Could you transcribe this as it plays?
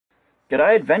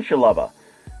G'day adventure lover.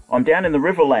 I'm down in the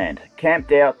Riverland,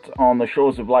 camped out on the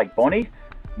shores of Lake Bonnie.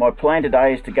 My plan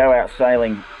today is to go out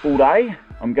sailing all day.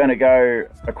 I'm going to go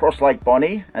across Lake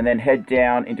Bonnie and then head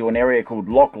down into an area called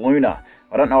Loch Luna.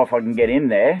 I don't know if I can get in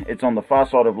there. It's on the far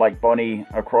side of Lake Bonnie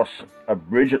across a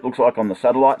bridge, it looks like on the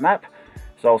satellite map.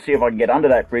 So I'll see if I can get under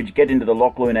that bridge, get into the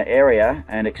Loch Luna area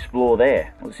and explore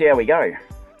there. Let's see how we go.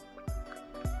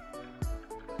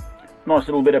 Nice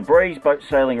little bit of breeze, boat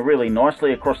sailing really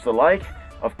nicely across the lake.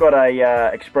 I've got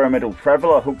a experimental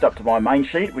traveller hooked up to my main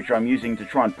sheet, which I'm using to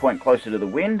try and point closer to the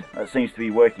wind. That seems to be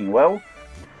working well.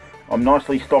 I'm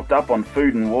nicely stocked up on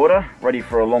food and water, ready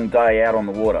for a long day out on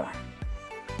the water.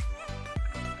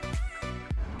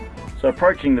 So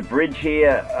approaching the bridge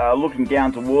here, looking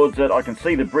down towards it, I can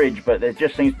see the bridge, but there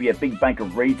just seems to be a big bank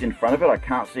of reeds in front of it. I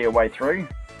can't see a way through.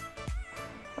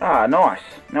 Ah, nice.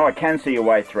 Now I can see a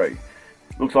way through.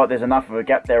 Looks like there's enough of a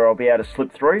gap there I'll be able to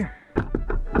slip through.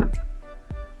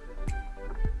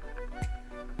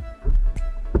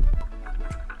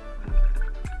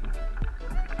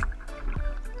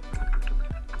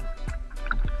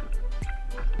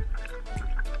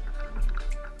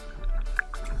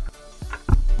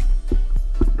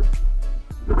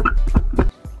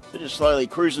 So just slowly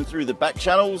cruising through the back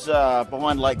channels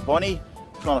behind Lake Bonnie,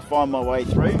 trying to find my way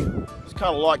through. It's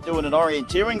kind of like doing an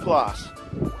orienteering class.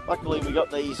 Luckily we got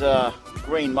these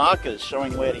green markers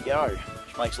showing where to go,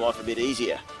 which makes life a bit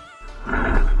easier.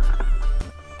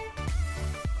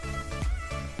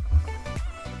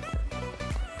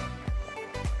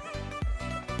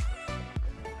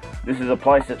 This is a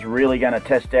place that's really going to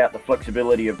test out the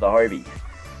flexibility of the Hobie.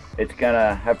 It's going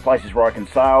to have places where I can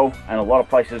sail and a lot of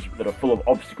places that are full of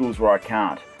obstacles where I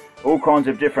can't. All kinds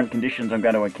of different conditions I'm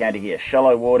going to encounter here.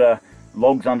 Shallow water,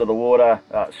 logs under the water,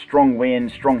 strong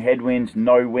winds, strong headwinds,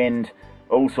 no wind,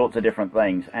 all sorts of different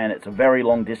things, and it's a very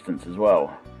long distance as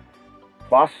well.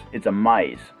 Plus, it's a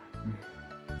maze.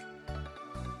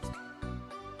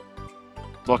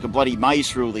 Like a bloody maze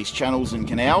through all these channels and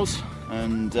canals,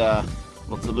 and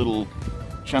lots of little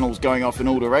channels going off in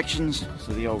all directions,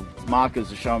 so the old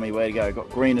markers are showing me where to go. Got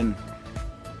green and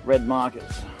red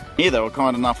markers. Here they were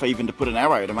kind enough even to put an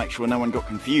arrow to make sure no one got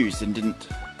confused and didn't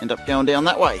end up going down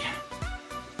that way.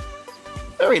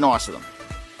 Very nice of them.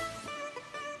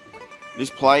 This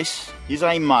place is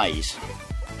a maze.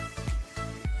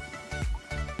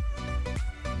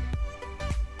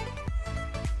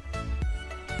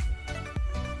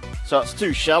 So it's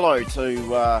too shallow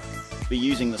to be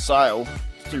using the sail.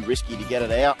 It's too risky to get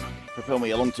it out, propel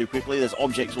me along too quickly. There's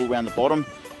objects all around the bottom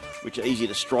which are easy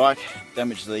to strike,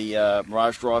 damage the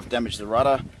Mirage drive, damage the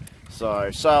rudder. So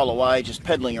sail away, just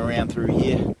pedaling around through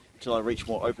here until I reach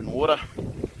more open water.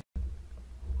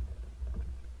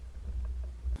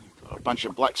 Got a bunch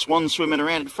of black swans swimming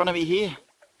around in front of me here.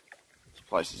 This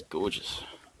place is gorgeous.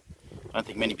 I don't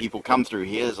think many people come through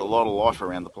here. There's a lot of life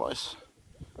around the place.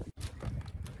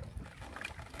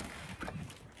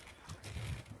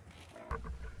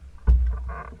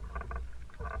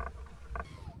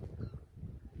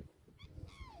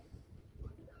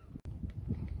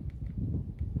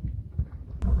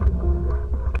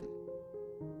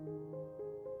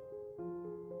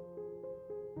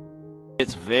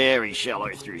 It's very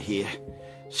shallow through here.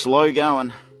 Slow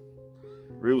going.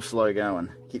 Real slow going.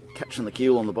 Keep catching the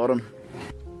keel on the bottom.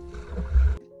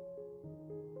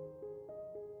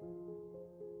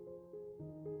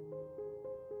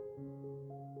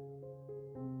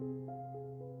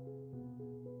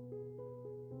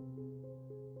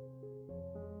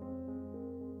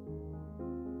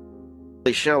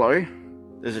 Really shallow.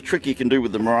 There's a trick you can do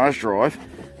with the Mirage drive.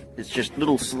 It's just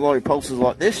little slow pulses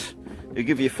like this. It'll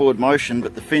give you forward motion,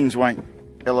 but the fins won't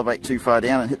elevate too far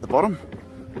down and hit the bottom.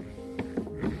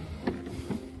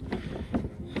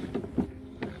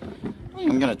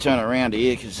 I'm going to turn around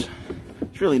here because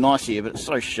it's really nice here, but it's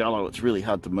so shallow it's really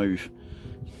hard to move.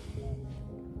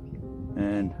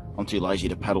 And I'm too lazy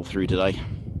to paddle through today.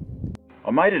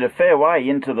 I made it a fair way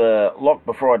into the loch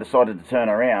before I decided to turn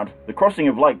around. The crossing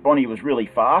of Lake Bonnie was really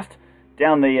fast.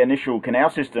 Down the initial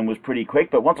canal system was pretty quick,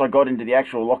 but once I got into the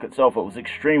actual loch itself, it was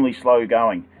extremely slow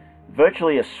going.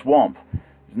 Virtually a swamp.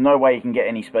 There's no way you can get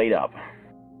any speed up.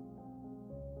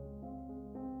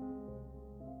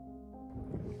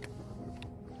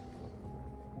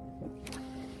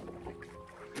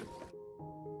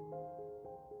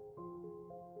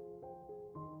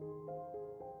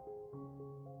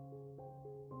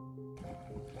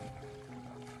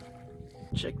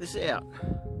 Check this out.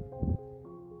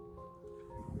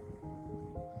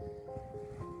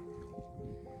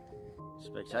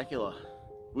 Spectacular.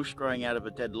 Bush growing out of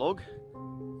a dead log.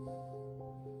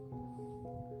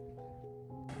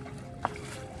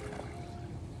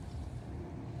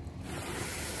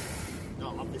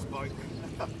 this boat.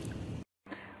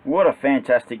 What a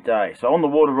fantastic day. So on the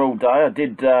water all day, I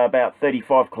did about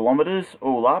 35 kilometres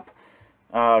all up.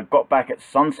 Got back at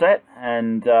sunset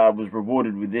and was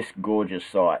rewarded with this gorgeous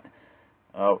sight.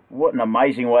 What an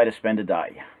amazing way to spend a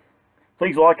day.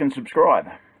 Please like and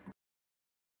subscribe.